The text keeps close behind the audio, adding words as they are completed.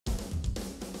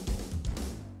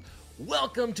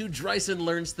Welcome to Drysen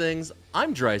Learns Things.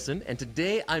 I'm Drysen, and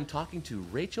today I'm talking to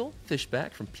Rachel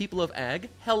Fishback from People of Ag.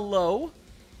 Hello.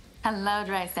 Hello,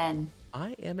 Drysen.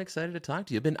 I am excited to talk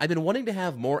to you. I've been wanting to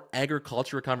have more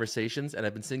agriculture conversations, and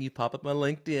I've been seeing you pop up on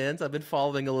LinkedIn. So I've been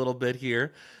following a little bit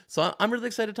here. So I'm really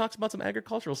excited to talk about some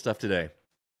agricultural stuff today.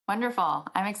 Wonderful.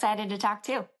 I'm excited to talk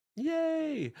too.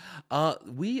 Yay!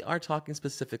 We are talking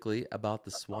specifically about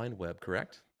the swine web,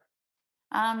 correct?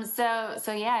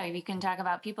 So yeah, you can talk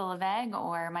about People of Egg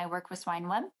or my work with swine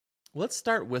web. Let's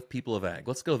start with People of Ag.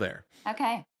 Let's go there.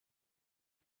 Okay.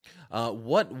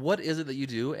 What is it that you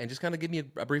do, and just kind of give me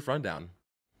a brief rundown.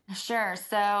 Sure.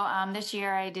 So this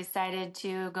year I decided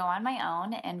to go on my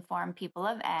own and form People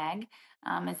of Ag.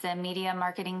 It's a media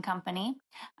marketing company.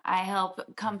 I help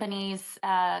companies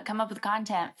come up with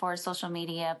content for social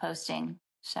media posting.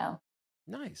 So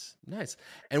Nice, nice.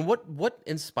 And what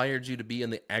inspired you to be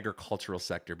in the agricultural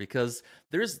sector? Because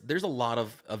there's a lot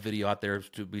of video out there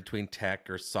between tech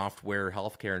or software,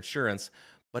 healthcare, insurance,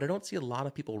 but I don't see a lot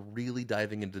of people really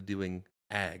diving into doing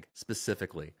ag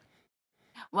specifically.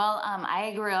 Well,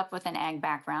 I grew up with an ag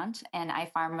background and I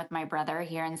farm with my brother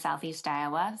here in Southeast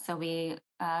Iowa. So we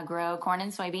grow corn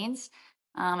and soybeans.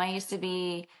 I used to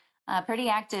be pretty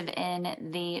active in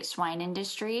the swine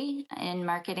industry in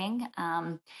marketing.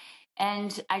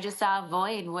 And I just saw a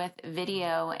void with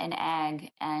video and ag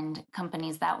and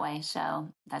companies that way. So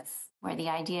that's where the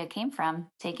idea came from,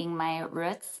 taking my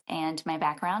roots and my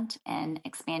background and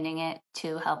expanding it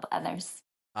to help others.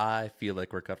 I feel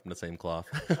like we're cut from the same cloth.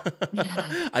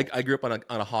 I grew up on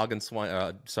a hog and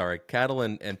swine, cattle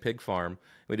and pig farm.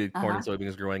 We did corn and Uh-huh.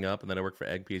 soybeans growing up, and then I worked for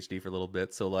Ag PhD for a little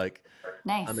bit. So like,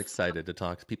 I'm Nice. excited to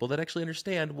talk to people that actually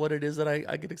understand what it is that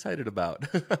I get excited about.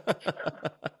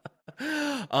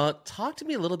 Talk to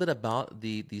me a little bit about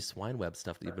the swine web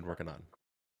stuff that you've been working on.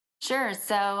 Sure.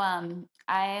 So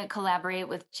I collaborate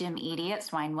with Jim Eady at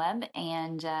SwineWeb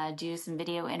and do some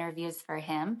video interviews for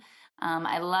him.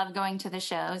 I love going to the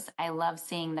shows. I love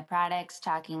seeing the products,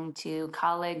 talking to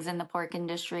colleagues in the pork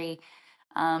industry.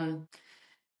 Um,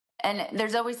 and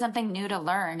there's always something new to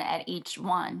learn at each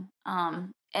one.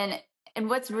 And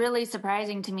what's really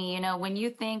surprising to me, when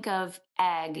you think of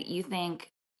ag, you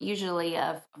think usually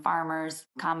of farmers,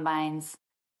 combines,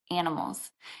 animals.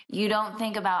 You don't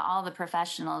think about all the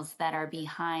professionals that are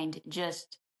behind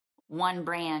just one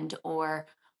brand or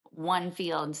one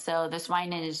field. So the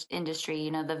swine industry,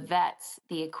 the vets,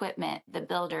 the equipment, the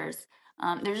builders.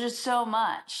 There's just so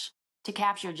much to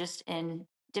capture just in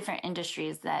different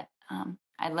industries that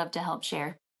I'd love to help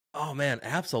share. Oh man,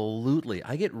 absolutely.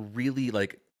 I get really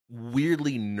like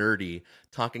weirdly nerdy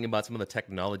talking about some of the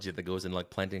technology that goes in like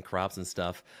planting crops and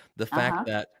stuff. The Uh fact huh.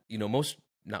 that, most,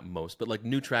 not most, but like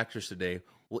new tractors today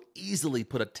will easily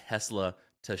put a Tesla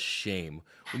to shame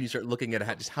when you start looking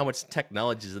at just how much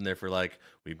technology is in there for like,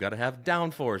 we've got to have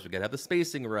downforce, we've got to have the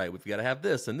spacing right, we've got to have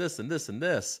this and this and this and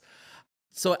this.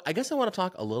 So I guess I want to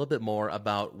talk a little bit more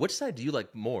about which side do you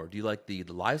like more? Do you like the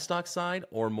livestock side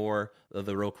or more of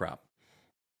the row crop?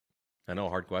 I know,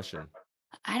 hard question.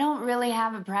 I don't really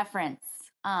have a preference.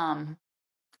 Um,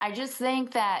 I just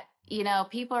think that,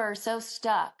 people are so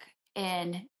stuck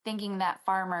in thinking that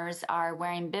farmers are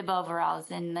wearing bib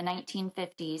overalls in the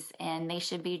 1950s and they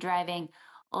should be driving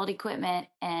old equipment.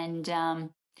 And,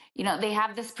 they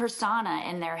have this persona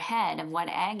in their head of what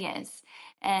ag is.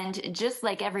 And just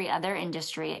like every other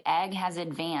industry, ag has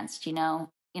advanced, you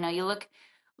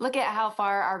look at how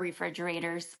far our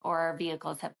refrigerators or our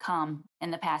vehicles have come in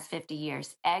the past 50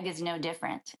 years. Ag is no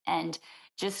different. And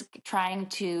just trying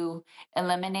to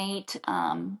eliminate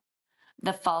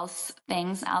the false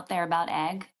things out there about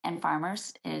ag and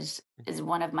farmers is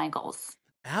one of my goals.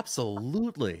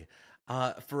 Absolutely.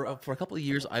 For a couple of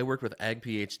years, I worked with Ag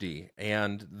PhD,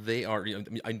 and they are,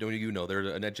 I know they're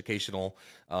an educational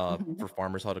Mhm. for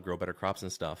farmers how to grow better crops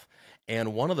and stuff.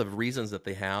 And one of the reasons that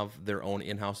they have their own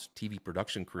in-house TV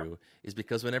production crew is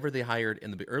because whenever they hired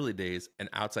in the early days an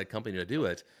outside company to do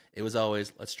it, it was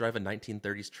always let's drive a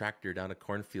 1930s tractor down a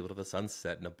cornfield with a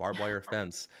sunset and a barbed wire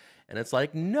fence. And it's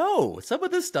like, no, some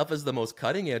of this stuff is the most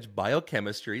cutting edge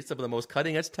biochemistry, some of the most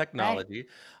cutting edge Right. technology,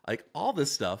 like all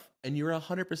this stuff. And you're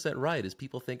 100% right, is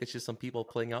people think it's just some people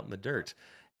playing out in the dirt.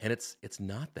 And it's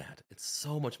not that. It's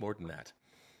so much more than that.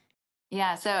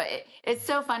 Yeah. So it's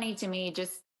so funny to me,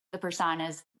 just the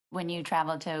personas when you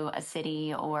travel to a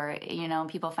city or,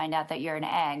 people find out that you're an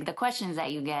ag, the questions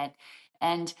that you get.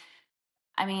 And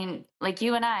I mean, like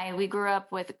you and I, we grew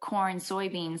up with corn,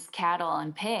 soybeans, cattle,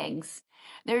 and pigs.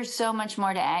 There's so much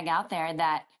more to ag out there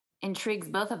that intrigues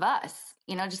both of us.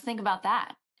 Just think about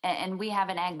that. And we have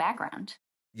an ag background.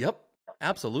 Yep.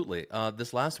 Absolutely.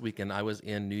 This last weekend, I was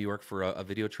in New York for a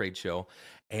video trade show,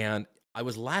 and I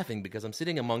was laughing because I'm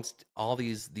sitting amongst all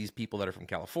these people that are from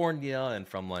California and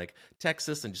from like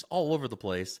Texas and just all over the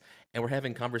place, and we're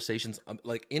having conversations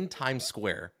like in Times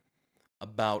Square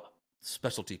about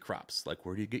specialty crops, like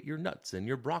where do you get your nuts and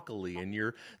your broccoli and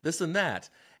your this and that.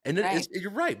 And Right. you're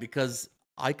right because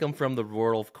I come from the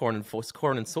world of corn and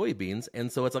soybeans,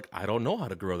 and so it's like I don't know how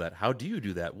to grow that. How do you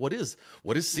do that? What is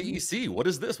Mhm. CEC? What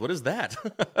is this? What is that?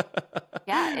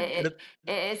 Yeah, And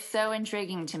it is so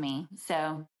intriguing to me.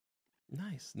 So,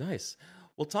 nice, nice.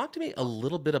 Well, talk to me a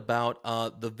little bit about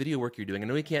the video work you're doing. I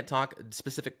know we can't talk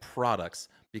specific products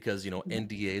because mhm.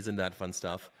 NDAs and that fun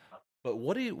stuff. But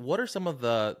what are some of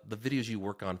the videos you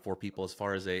work on for people as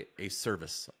far as a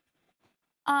service?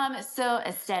 So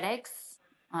aesthetics,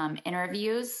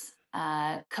 interviews,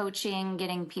 coaching,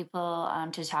 getting people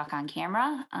to talk on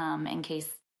camera in case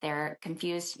they're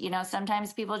confused.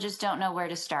 Sometimes people just don't know where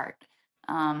to start.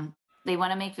 They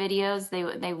want to make videos.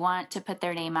 They want to put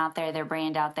their name out there, their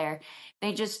brand out there.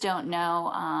 They just don't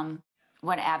know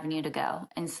what avenue to go.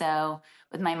 And so,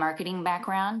 with my marketing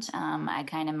background, I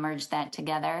kind of merged that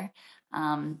together.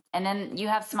 And then you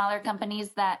have smaller companies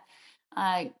that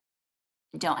uh,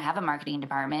 don't have a marketing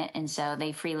department, and so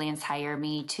they freelance hire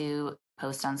me to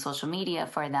post on social media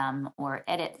for them or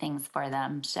edit things for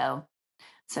them. So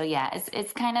yeah,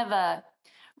 it's kind of a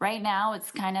right now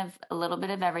it's kind of a little bit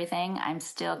of everything. I'm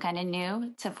still kind of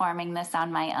new to forming this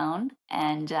on my own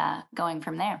and going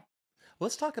from there.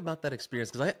 Let's talk about that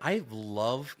experience because I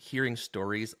love hearing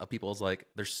stories of people's like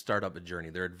their startup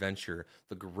journey, their adventure,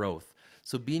 the growth.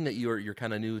 So being that you're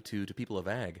kind of new to people of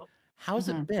ag, how's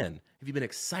Mhm. it been? Have you been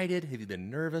excited? Have you been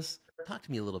nervous? Talk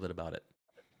to me a little bit about it.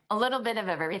 A little bit of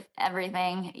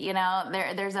everything.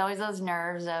 There's always those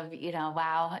nerves of,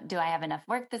 wow, do I have enough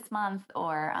work this month,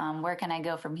 or where can I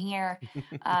go from here?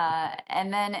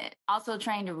 And then also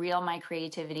trying to reel my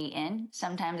creativity in.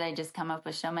 Sometimes I just come up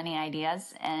with so many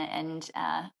ideas, and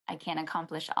I can't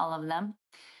accomplish all of them.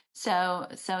 So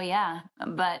yeah,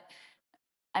 but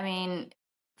I mean,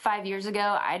 5 years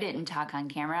ago, I didn't talk on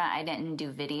camera. I didn't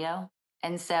do video.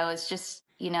 And so it's just,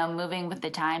 moving with the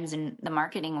times in the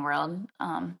marketing world.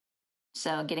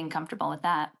 So getting comfortable with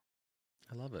that.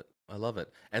 I love it. I love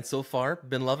it. And so far,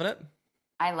 been loving it?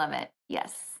 I love it.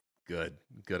 Yes. Good.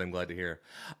 Good. I'm glad to hear.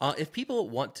 If people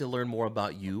want to learn more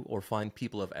about you or find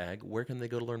People of Ag, where can they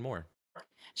go to learn more?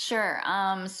 Sure.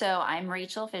 So I'm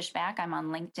Rachel Fishback. I'm on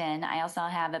LinkedIn. I also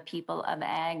have a People of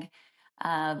Ag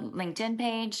LinkedIn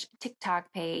page,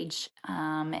 TikTok page,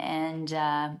 and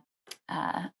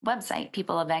website,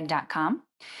 peopleofag.com.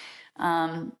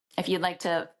 If you'd like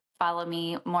to follow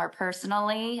me more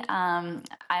personally,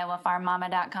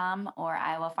 iowafarmmama.com or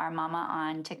Iowa Farm Mama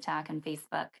on TikTok and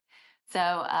Facebook.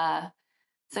 So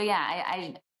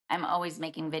yeah, I'm always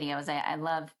making videos. I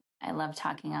love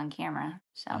talking on camera.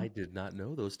 So I did not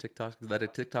know that a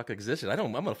TikTok existed.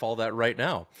 I'm going to follow that right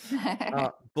now.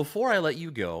 Before I let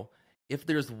you go, if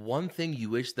there's one thing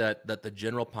you wish that the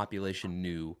general population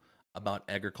knew about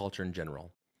agriculture in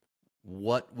general,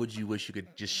 what would you wish you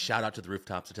could just shout out to the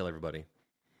rooftops to tell everybody?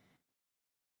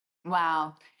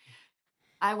 wow.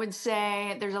 I would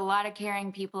say there's a lot of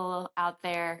caring people out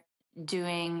there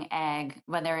doing ag,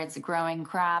 whether it's growing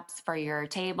crops for your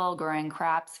table, growing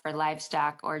crops for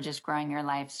livestock, or just growing your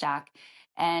livestock.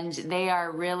 And they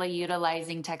are really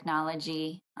utilizing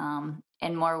technology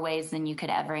in more ways than you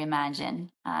could ever imagine.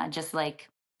 Just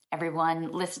like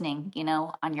everyone listening,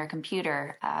 on your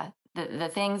computer,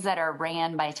 the things that are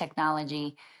ran by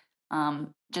technology,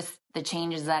 just the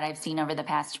changes that I've seen over the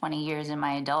past 20 years in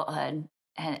my adulthood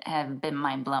have been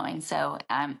mind blowing. So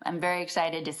I'm very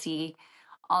excited to see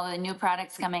all the new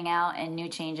products coming out and new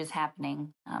changes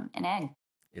happening in ag.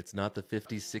 It's not the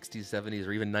 50s, 60s, 70s,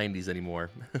 or even 90s anymore.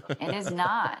 It is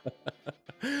not.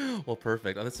 Well,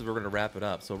 perfect. This is where we're going to wrap it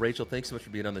up. So, Rachel, thanks so much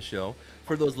for being on the show.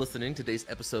 For those listening, today's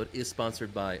episode is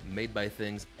sponsored by Made by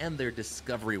Things and their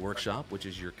Discovery Workshop, which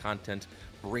is your content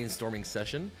brainstorming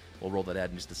session. We'll roll that ad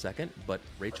in just a second. But,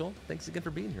 Rachel, thanks again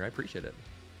for being here. I appreciate it.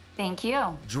 Thank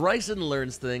you. Drysen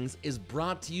Learns Things is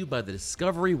brought to you by the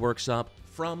Discovery Workshop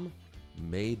from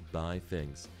Made by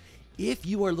Things. If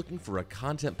you are looking for a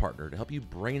content partner to help you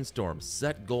brainstorm,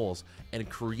 set goals, and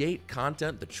create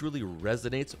content that truly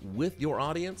resonates with your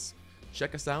audience,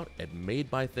 check us out at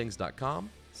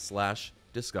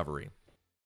madebythings.com/discovery.